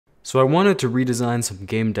So I wanted to redesign some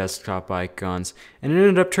game desktop icons, and it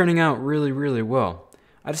ended up turning out really well.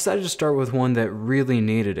 I decided to start with one that really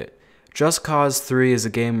needed it. Just Cause 3 is a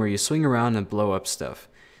game where you swing around and blow up stuff.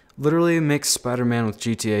 Literally mix Spider-Man with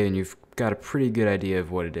GTA and you've got a pretty good idea of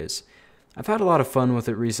what it is. I've had a lot of fun with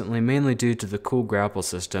it recently, mainly due to the cool grapple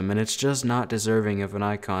system, and it's just not deserving of an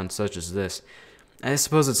icon such as this. I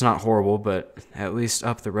suppose it's not horrible, but at least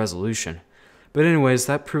up the resolution. But anyways,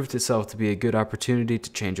 that proved itself to be a good opportunity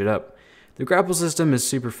to change it up. The grapple system is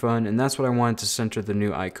super fun, and that's what I wanted to center the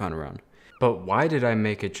new icon around. But why did I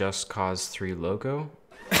make a Just Cause 3 logo?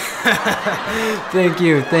 Thank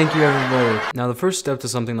you everybody. Now the first step to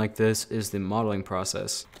something like this is the modeling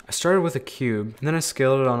process. I started with a cube, and then I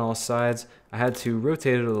scaled it on all sides. I had to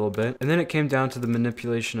rotate it a little bit, and then it came down to the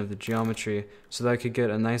manipulation of the geometry so that I could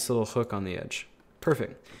get a nice little hook on the edge.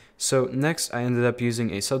 Perfect. So next I ended up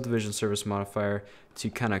using a subdivision surface modifier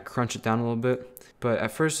to kind of crunch it down a little bit, but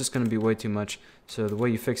at first it's going to be way too much, so the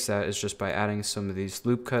way you fix that is just by adding some of these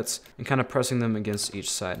loop cuts and kind of pressing them against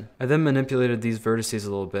each side. I then manipulated these vertices a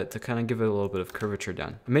little bit to kind of give it a little bit of curvature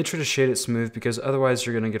down. I made sure to shade it smooth because otherwise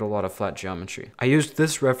you're going to get a lot of flat geometry. I used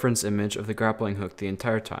this reference image of the grappling hook the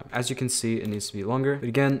entire time. As you can see, it needs to be longer, but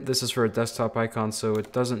again, this is for a desktop icon, so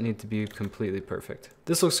it doesn't need to be completely perfect.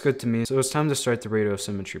 This looks good to me, so it's time to start the radial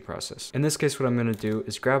symmetry process. In this case, what I'm going to do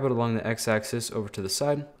is grab it along the x-axis over to the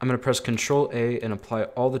side. I'm going to press Ctrl A and apply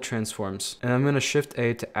all the transforms, and I'm going to Shift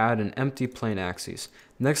A to add an empty plane axis.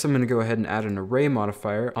 Next, I'm going to go ahead and add an array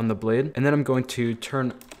modifier on the blade, and then I'm going to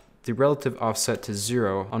turn the relative offset to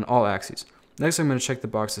 0 on all axes. Next, I'm going to check the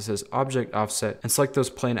box that says Object Offset and select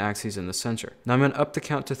those plane axes in the center. Now I'm going to up the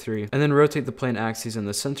count to 3 and then rotate the plane axes in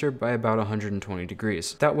the center by about 120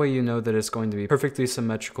 degrees. That way you know that it's going to be perfectly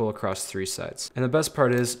symmetrical across 3 sides. And the best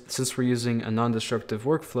part is, since we're using a non-destructive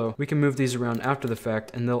workflow, we can move these around after the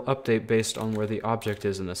fact and they'll update based on where the object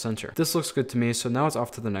is in the center. This looks good to me, so now it's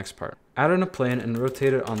off to the next part. Add in a plane and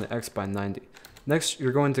rotate it on the X by 90. Next,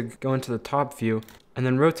 you're going to go into the top view and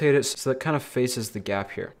then rotate it so that it kind of faces the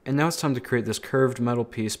gap here. And now it's time to create this curved metal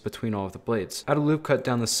piece between all of the blades. Add a loop cut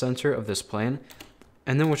down the center of this plane,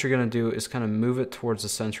 and then what you're going to do is kind of move it towards the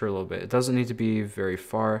center a little bit. It doesn't need to be very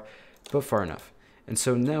far, but far enough. And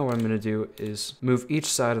so now what I'm going to do is move each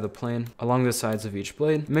side of the plane along the sides of each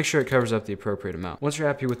blade, make sure it covers up the appropriate amount. Once you're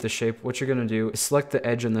happy with the shape, what you're going to do is select the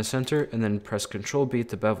edge in the center and then press Ctrl B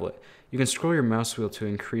to bevel it. You can scroll your mouse wheel to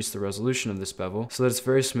increase the resolution of this bevel so that it's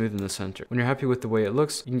very smooth in the center. When you're happy with the way it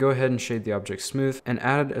looks, you can go ahead and shade the object smooth and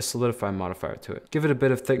add a solidify modifier to it. Give it a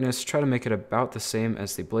bit of thickness, try to make it about the same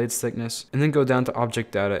as the blade's thickness, and then go down to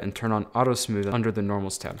object data and turn on auto smooth under the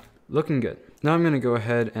normals tab. Looking good. Now I'm going to go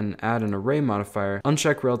ahead and add an array modifier,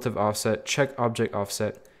 uncheck relative offset, check object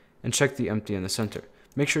offset, and check the empty in the center.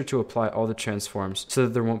 Make sure to apply all the transforms so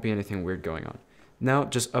that there won't be anything weird going on. Now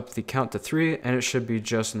just up the count to 3 and it should be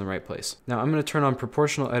just in the right place. Now I'm going to turn on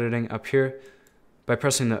proportional editing up here by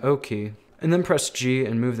pressing the O key, and then press G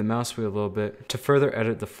and move the mouse wheel a little bit to further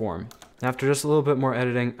edit the form. After just a little bit more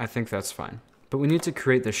editing, I think that's fine. But we need to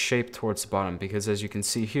create the shape towards the bottom because as you can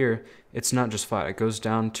see here, it's not just flat, it goes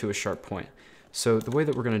down to a sharp point. So the way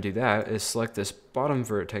that we're going to do that is select this bottom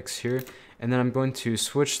vertex here, and then I'm going to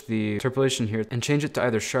switch the interpolation here and change it to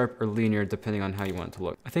either sharp or linear depending on how you want it to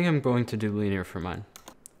look. I think I'm going to do linear for mine.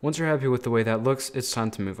 Once you're happy with the way that looks, it's time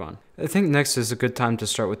to move on. I think next is a good time to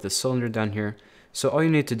start with the cylinder down here. So all you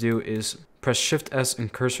need to do is press Shift S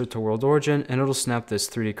and cursor to world origin, and it'll snap this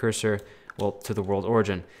 3D cursor, well, to the world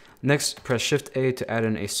origin. Next, press Shift A to add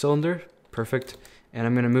in a cylinder. Perfect. And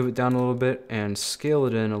I'm going to move it down a little bit and scale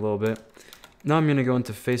it in a little bit. Now I'm going to go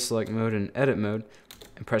into face select mode and edit mode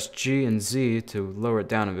and press G and Z to lower it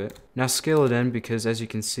down a bit. Now scale it in because as you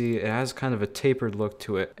can see it has kind of a tapered look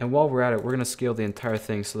to it, and while we're at it we're going to scale the entire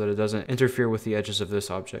thing so that it doesn't interfere with the edges of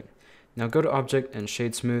this object. Now go to object and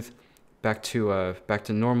shade smooth, back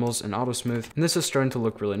to normals and auto smooth, and this is starting to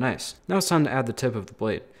look really nice. Now it's time to add the tip of the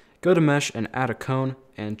blade. Go to mesh and add a cone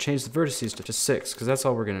and change the vertices to just 6 because that's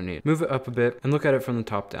all we're going to need. Move it up a bit and look at it from the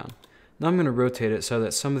top down. Now I'm going to rotate it so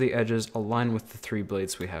that some of the edges align with the 3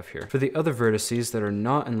 blades we have here. For the other vertices that are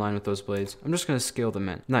not in line with those blades, I'm just going to scale them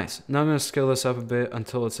in. Nice. Now I'm going to scale this up a bit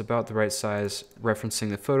until it's about the right size,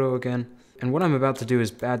 referencing the photo again. And what I'm about to do is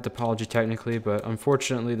bad topology technically, but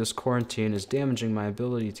unfortunately this quarantine is damaging my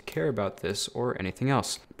ability to care about this or anything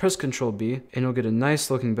else. Press Ctrl B and you'll get a nice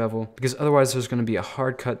looking bevel because otherwise there's going to be a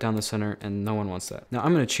hard cut down the center and no one wants that. Now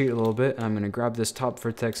I'm going to cheat a little bit and I'm going to grab this top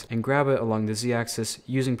vertex and grab it along the Z-axis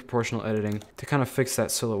using proportional editing to kind of fix that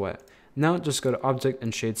silhouette. Now just go to Object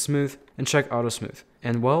and Shade Smooth and check Auto Smooth.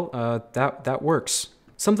 And well, that works.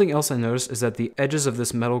 Something else I noticed is that the edges of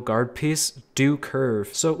this metal guard piece do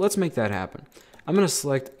curve, so let's make that happen. I'm going to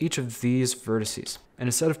select each of these vertices. And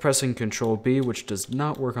instead of pressing Ctrl B, which does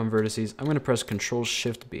not work on vertices, I'm going to press Ctrl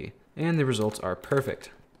Shift B. And the results are perfect.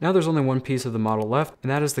 Now there's only one piece of the model left, and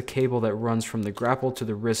that is the cable that runs from the grapple to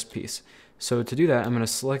the wrist piece. So to do that, I'm going to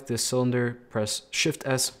select this cylinder, press Shift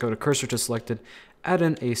S, go to cursor to selected, add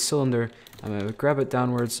in a cylinder. I'm going to grab it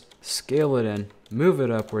downwards, scale it in, move it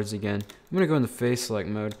upwards again. I'm going to go into face select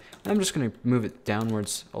mode, and I'm just going to move it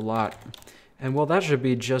downwards a lot. And well, that should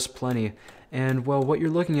be just plenty. And well, what you're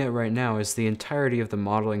looking at right now is the entirety of the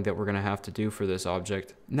modeling that we're going to have to do for this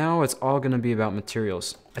object. Now it's all going to be about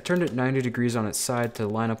materials. I turned it 90 degrees on its side to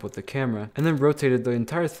line up with the camera, and then rotated the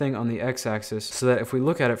entire thing on the x-axis so that if we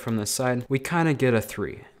look at it from the side, we kind of get a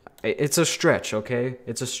 3. It's a stretch, okay?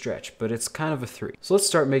 It's a stretch, but it's kind of a 3. So let's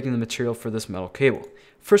start making the material for this metal cable.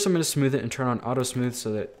 First, I'm going to smooth it and turn on auto smooth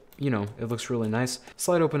so that, you know, it looks really nice.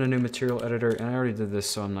 Slide open a new material editor, and I already did this,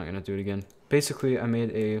 so I'm not going to do it again. Basically, I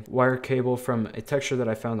made a wire cable from a texture that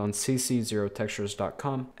I found on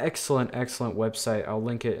cc0textures.com. Excellent website. I'll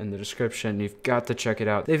link it in the description. You've got to check it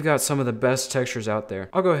out. They've got some of the best textures out there.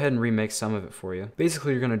 I'll go ahead and remake some of it for you.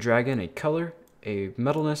 Basically, you're going to drag in a color, a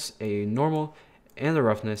metalness, a normal, and a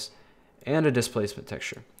roughness, and a displacement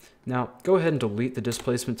texture. Now, go ahead and delete the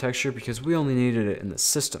displacement texture because we only needed it in the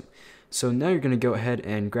system. So now you're going to go ahead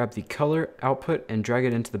and grab the color output and drag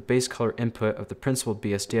it into the base color input of the principal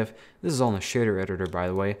BSDF. This is all in the shader editor, by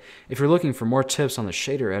the way. If you're looking for more tips on the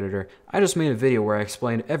shader editor, I just made a video where I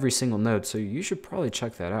explained every single node, so you should probably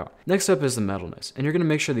check that out. Next up is the metalness, and you're going to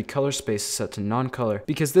make sure the color space is set to non-color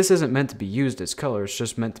because this isn't meant to be used as color, it's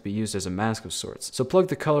just meant to be used as a mask of sorts. So plug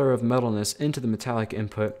the color of metalness into the metallic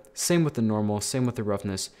input, same with the normal, same with the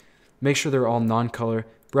roughness. Make sure they're all non-color.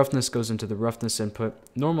 Roughness goes into the roughness input,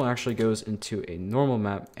 normal actually goes into a normal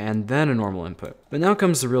map, and then a normal input. But now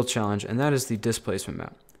comes the real challenge, and that is the displacement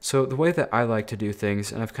map. So the way that I like to do things,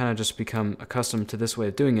 and I've kind of just become accustomed to this way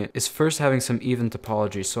of doing it, is first having some even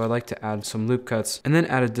topology. So I like to add some loop cuts, and then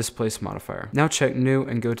add a displace modifier. Now check new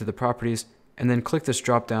and go to the properties, and then click this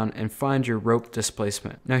drop down and find your rope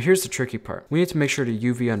displacement. Now here's the tricky part. We need to make sure to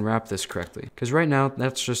UV unwrap this correctly, because right now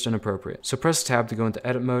that's just inappropriate. So press tab to go into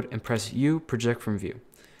edit mode and press U, project from view.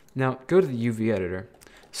 Now go to the UV editor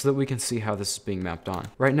so that we can see how this is being mapped on.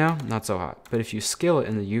 Right now, not so hot, but if you scale it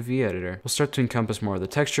in the UV editor, we'll start to encompass more of the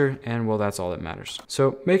texture, and well, that's all that matters.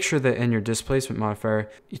 So make sure that in your displacement modifier,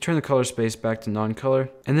 you turn the color space back to non-color,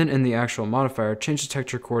 and then in the actual modifier, change the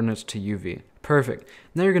texture coordinates to UV. Perfect.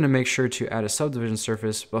 Now you're going to make sure to add a subdivision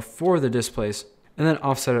surface before the displace, and then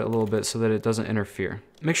offset it a little bit so that it doesn't interfere.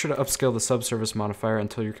 Make sure to upscale the subsurface modifier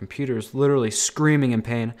until your computer is literally screaming in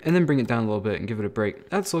pain, and then bring it down a little bit and give it a break.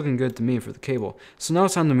 That's looking good to me for the cable, so now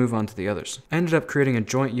it's time to move on to the others. I ended up creating a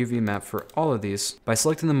joint UV map for all of these by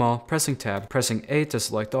selecting them all, pressing tab, pressing A to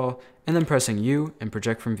select all, and then pressing U and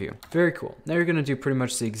project from view. Very cool. Now you're going to do pretty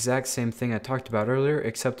much the exact same thing I talked about earlier,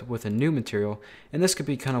 except with a new material, and this could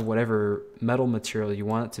be kind of whatever metal material you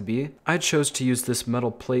want it to be. I chose to use this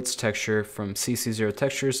metal plates texture from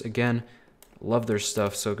cc0textures. Again, love their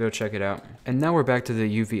stuff, so go check it out. And now we're back to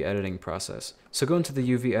the UV editing process. So go into the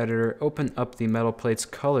UV editor, open up the metal plates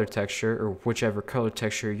color texture, or whichever color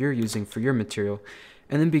texture you're using for your material,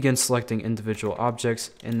 and then begin selecting individual objects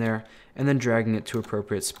in there, and then dragging it to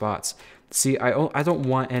appropriate spots. See, I don't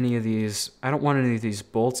want any of these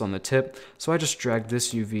bolts on the tip, so I just drag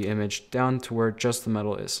this UV image down to where just the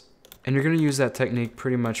metal is. And you're going to use that technique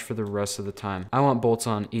pretty much for the rest of the time. I want bolts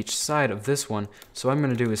on each side of this one, so what I'm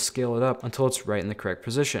going to do is scale it up until it's right in the correct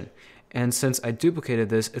position. And since I duplicated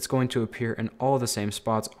this, it's going to appear in all the same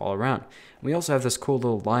spots all around. We also have this cool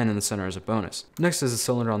little line in the center as a bonus. Next is the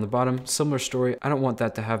cylinder on the bottom. Similar story. I don't want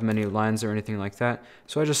that to have many lines or anything like that,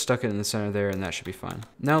 so I just stuck it in the center there, and that should be fine.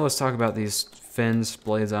 Now let's talk about these fins,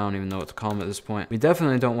 blades, I don't even know what to call them at this point. We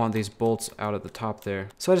definitely don't want these bolts out at the top there.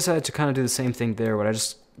 So I decided to kind of do the same thing there, where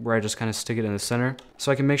I just kind of stick it in the center,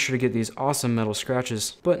 so I can make sure to get these awesome metal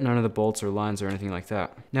scratches, but none of the bolts or lines or anything like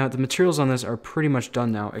that. Now the materials on this are pretty much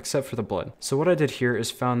done now, except for the blood. So what I did here is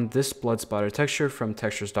found this blood splatter texture from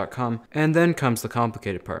textures.com, and then comes the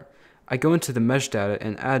complicated part. I go into the mesh data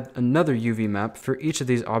and add another UV map for each of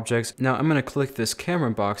these objects. Now I'm going to click this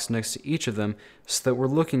camera box next to each of them so that we're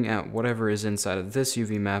looking at whatever is inside of this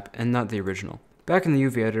UV map and not the original. Back in the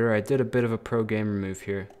UV editor, I did a bit of a pro gamer move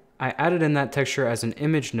here. I added in that texture as an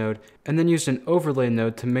image node and then used an overlay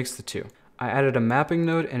node to mix the two. I added a mapping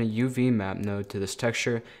node and a UV map node to this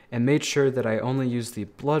texture and made sure that I only used the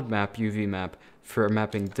blood map UV map for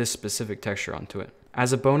mapping this specific texture onto it.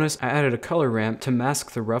 As a bonus, I added a color ramp to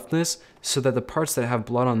mask the roughness so that the parts that have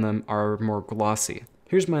blood on them are more glossy.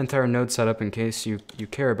 Here's my entire node setup in case you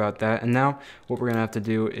care about that. And now what we're gonna have to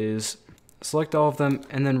do is select all of them,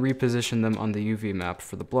 and then reposition them on the UV map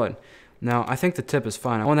for the blood. Now, I think the tip is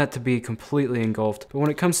fine. I want that to be completely engulfed, but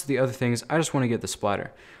when it comes to the other things, I just want to get the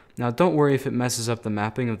splatter. Now, don't worry if it messes up the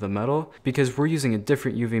mapping of the metal, because we're using a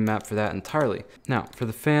different UV map for that entirely. Now, for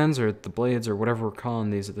the fans, or the blades, or whatever we're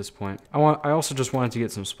calling these at this point, I also just wanted to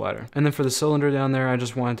get some splatter. And then for the cylinder down there, I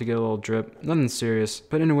just wanted to get a little drip. Nothing serious.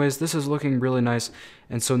 But anyways, this is looking really nice,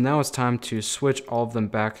 and so now it's time to switch all of them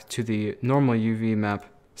back to the normal UV map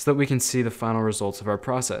so that we can see the final results of our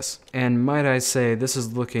process. And might I say, this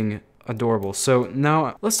is looking adorable. So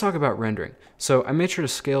now let's talk about rendering. So I made sure to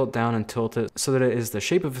scale it down and tilt it so that it is the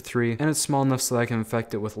shape of a 3 and it's small enough so that I can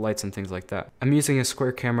affect it with lights and things like that. I'm using a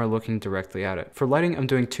square camera looking directly at it. For lighting, I'm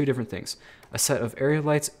doing two different things: a set of area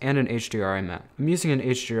lights and an HDRI map. I'm using an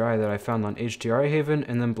HDRI that I found on HDRI Haven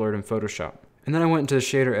and then blurred in Photoshop. And then I went into the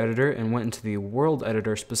shader editor and went into the world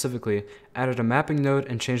editor specifically, added a mapping node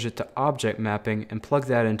and changed it to object mapping and plugged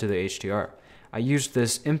that into the HDR. I used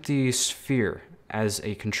this empty sphere as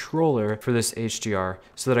a controller for this HDR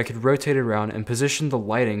so that I could rotate it around and position the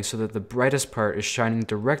lighting so that the brightest part is shining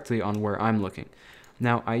directly on where I'm looking.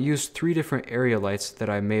 Now, I used 3 different area lights that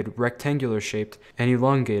I made rectangular shaped and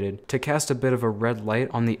elongated to cast a bit of a red light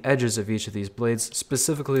on the edges of each of these blades,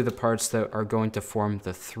 specifically the parts that are going to form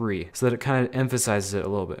the 3, so that it kind of emphasizes it a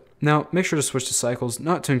little bit. Now, make sure to switch to cycles,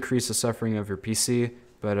 not to increase the suffering of your PC,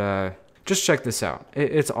 but just check this out.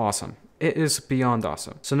 It's awesome. It is beyond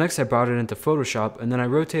awesome. So next I brought it into Photoshop and then I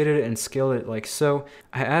rotated it and scaled it like so.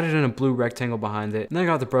 I added in a blue rectangle behind it, and then I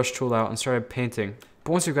got the brush tool out and started painting.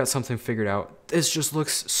 But once you've got something figured out, this just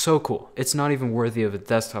looks so cool. It's not even worthy of a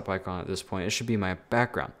desktop icon at this point. It should be my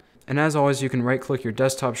background. And as always, you can right click your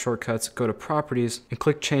desktop shortcuts, go to properties, and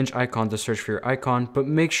click change icon to search for your icon, but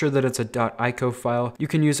make sure that it's a .ico file. You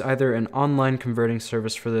can use either an online converting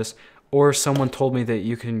service for this, or someone told me that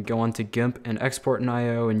you can go onto GIMP and export an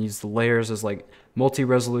IO and use the layers as like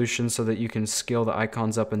multi-resolution so that you can scale the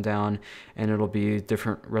icons up and down and it'll be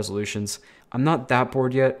different resolutions. I'm not that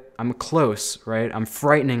bored yet. I'm close, right? I'm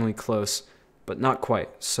frighteningly close, but not quite.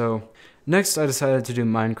 So next I decided to do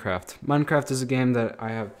Minecraft. Minecraft is a game that I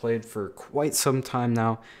have played for quite some time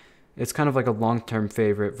now. It's kind of like a long-term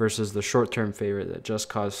favorite versus the short-term favorite that Just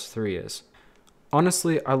Cause 3 is.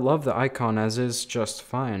 Honestly, I love the icon as is just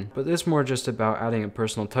fine, but it's more just about adding a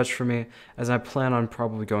personal touch for me, as I plan on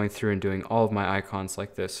probably going through and doing all of my icons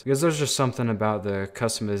like this, because there's just something about the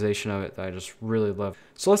customization of it that I just really love.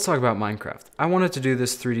 So let's talk about Minecraft. I wanted to do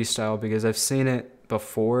this 3D style because I've seen it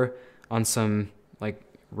before on some like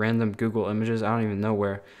random Google images, I don't even know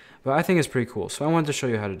where. But I think it's pretty cool, so I wanted to show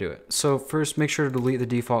you how to do it. So first, make sure to delete the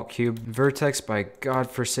default cube, vertex by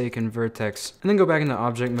godforsaken vertex, and then go back into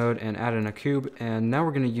object mode and add in a cube, and now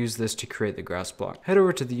we're going to use this to create the grass block. Head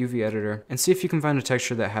over to the UV editor and see if you can find a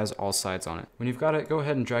texture that has all sides on it. When you've got it, go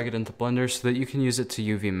ahead and drag it into Blender so that you can use it to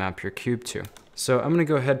UV map your cube to. So I'm going to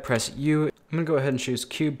go ahead, press U. I'm going to go ahead and choose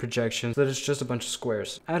cube projection so that it's just a bunch of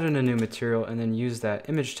squares. Add in a new material and then use that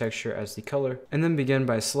image texture as the color, and then begin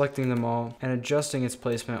by selecting them all and adjusting its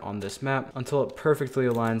placement on this map until it perfectly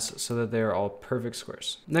aligns so that they are all perfect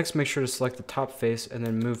squares. Next, make sure to select the top face and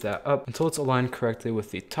then move that up until it's aligned correctly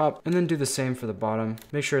with the top, and then do the same for the bottom.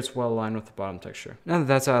 Make sure it's well aligned with the bottom texture. Now that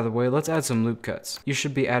that's out of the way, let's add some loop cuts. You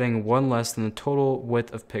should be adding one less than the total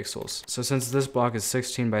width of pixels. So since this block is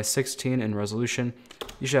 16 by 16 in resolution,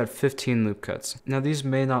 you should have 15 loop cuts. Now these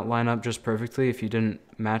may not line up just perfectly if you didn't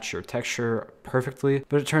match your texture perfectly,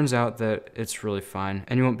 but it turns out that it's really fine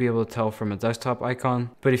and you won't be able to tell from a desktop icon.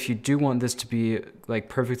 But if you do want this to be like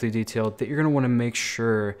perfectly detailed, that you're going to want to make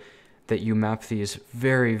sure that you map these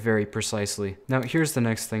very, very precisely. Now here's the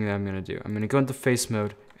next thing that I'm going to do. I'm going to go into face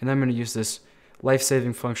mode and I'm going to use this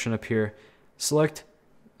life-saving function up here. Select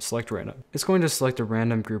random. It's going to select a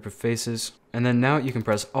random group of faces, and then now you can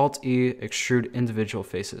press Alt-E, extrude individual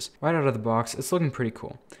faces. Right out of the box, it's looking pretty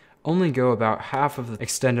cool. Only go about half of the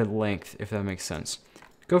extended length, if that makes sense.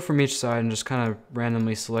 Go from each side and just kind of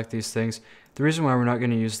randomly select these things. The reason why we're not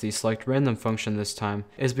going to use the select random function this time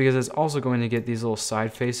is because it's also going to get these little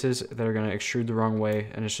side faces that are going to extrude the wrong way,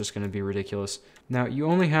 and it's just going to be ridiculous. Now, you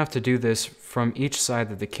only have to do this from each side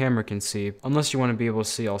that the camera can see, unless you want to be able to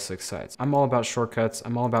see all 6 sides. I'm all about shortcuts.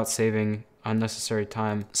 I'm all about saving unnecessary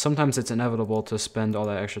time. Sometimes it's inevitable to spend all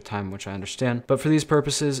that extra time, which I understand, but for these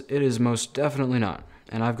purposes, it is most definitely not.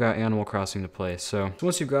 And I've got Animal Crossing to play, so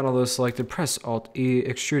once you've got all those selected, press Alt-E,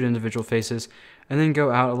 extrude individual faces, and then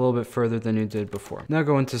go out a little bit further than you did before. Now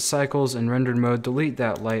go into cycles and rendered mode, delete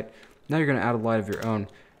that light. Now you're going to add a light of your own.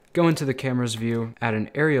 Go into the camera's view, add an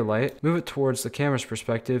area light, move it towards the camera's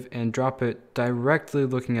perspective, and drop it directly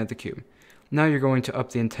looking at the cube. Now you're going to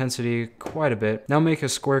up the intensity quite a bit. Now make a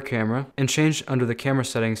square camera and change under the camera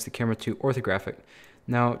settings the camera to orthographic.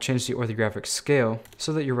 Now change the orthographic scale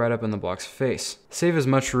so that you're right up in the block's face. Save as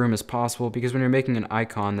much room as possible because when you're making an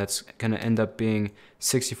icon that's going to end up being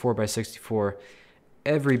 64 by 64,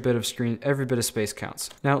 every bit of space counts.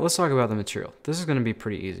 Now let's talk about the material. This is going to be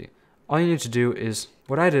pretty easy. All you need to do is,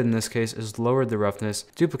 what I did in this case is lowered the roughness,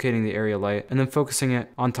 duplicating the area light, and then focusing it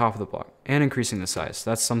on top of the block, and increasing the size.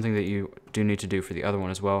 That's something that you do need to do for the other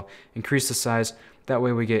one as well. Increase the size, that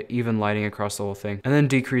way we get even lighting across the whole thing, and then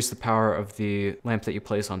decrease the power of the lamp that you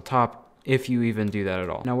place on top, if you even do that at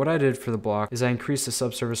all. Now what I did for the block is I increased the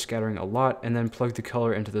subsurface scattering a lot, and then plugged the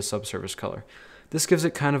color into the subsurface color. This gives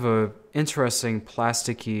it kind of a interesting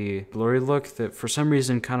plasticky blurry look that for some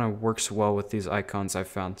reason kind of works well with these icons I've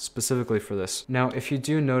found specifically for this. Now if you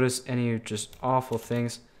do notice any just awful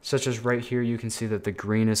things, such as right here you can see that the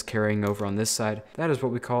green is carrying over on this side, that is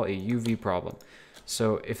what we call a UV problem.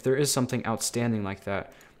 So if there is something outstanding like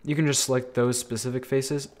that, you can just select those specific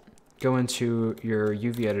faces, go into your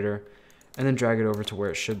UV editor, and then drag it over to where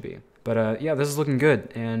it should be. But yeah, this is looking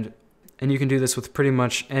good, and you can do this with pretty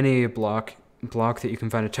much any block that you can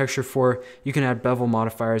find a texture for. You can add bevel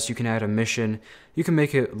modifiers, you can add emission, you can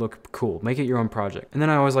make it look cool, make it your own project. And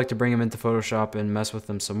then I always like to bring them into Photoshop and mess with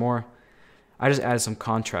them some more. I just added some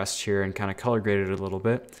contrast here and kind of color graded it a little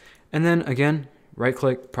bit. And then again, right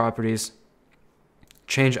click, properties,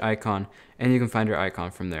 change icon, and you can find your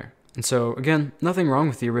icon from there. And so again, nothing wrong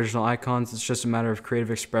with the original icons, it's just a matter of creative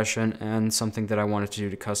expression and something that I wanted to do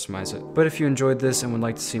to customize it. But if you enjoyed this and would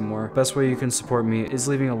like to see more, best way you can support me is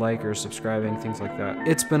leaving a like or subscribing, things like that.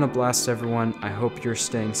 It's been a blast everyone, I hope you're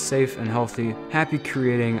staying safe and healthy. Happy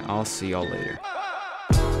creating, I'll see y'all later.